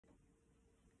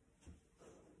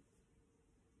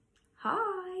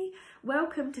Hi,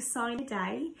 welcome to Sign a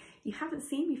Day. You haven't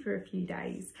seen me for a few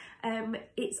days.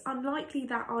 It's unlikely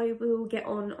that I will get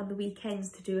on the weekends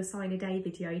to do a Sign a Day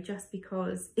video just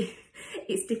because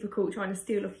it's difficult trying to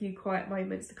steal a few quiet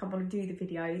moments to come on and do the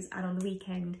videos, and on the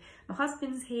weekend my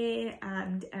husband's here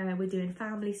and we're doing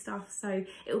family stuff, so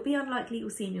it'll be unlikely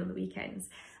you'll see me on the weekends.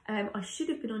 I should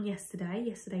have been on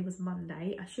yesterday was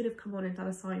Monday. I should have come on and done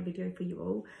a sign video for you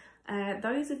all.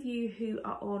 Those of you who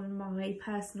are on my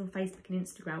personal Facebook and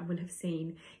Instagram will have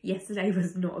seen yesterday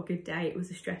was not a good day. It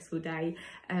was a stressful day.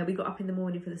 We got up in the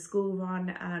morning for the school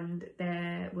run and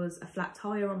there was a flat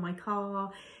tyre on my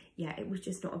car. Yeah, it was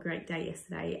just not a great day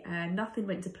yesterday. Nothing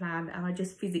went to plan and I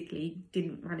just physically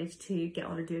didn't manage to get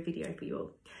on and do a video for you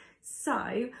all.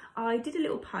 So I did a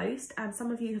little post and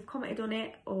some of you have commented on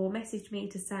it or messaged me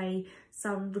to say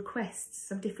some requests,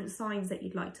 some different signs that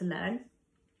you'd like to learn,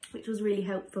 which was really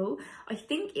helpful. I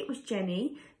think it was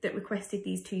Jenny that requested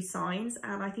these two signs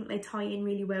and I think they tie in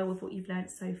really well with what you've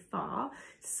learnt so far.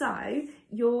 So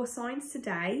your signs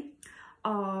today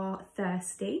are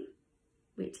thirsty,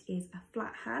 which is a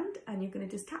flat hand, and you're going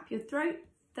to just tap your throat,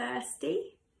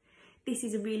 thirsty. This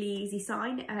is a really easy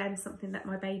sign and something that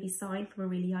my baby signed from a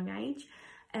really young age,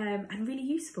 and really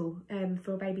useful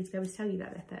for a baby to be able to tell you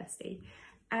that they're thirsty.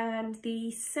 And the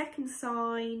second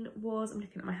sign was, I'm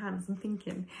looking at my hands and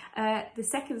thinking, the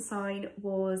second sign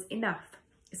was enough.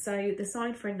 So the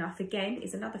sign for enough again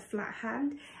is another flat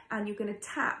hand and you're going to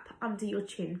tap under your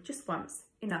chin just once,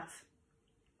 enough.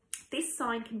 This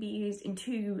sign can be used in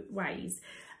two ways.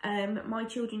 My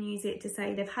children use it to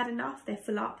say they've had enough, they're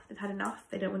full up, they've had enough,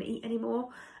 they don't want to eat anymore.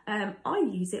 I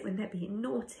use it when they're being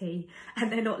naughty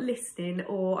and they're not listening,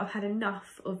 or I've had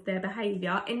enough of their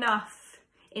behaviour. Enough,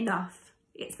 enough.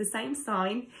 It's the same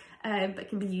sign, but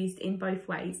can be used in both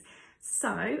ways.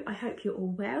 So I hope you're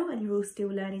all well and you're all still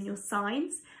learning your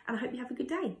signs, and I hope you have a good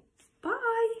day.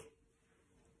 Bye.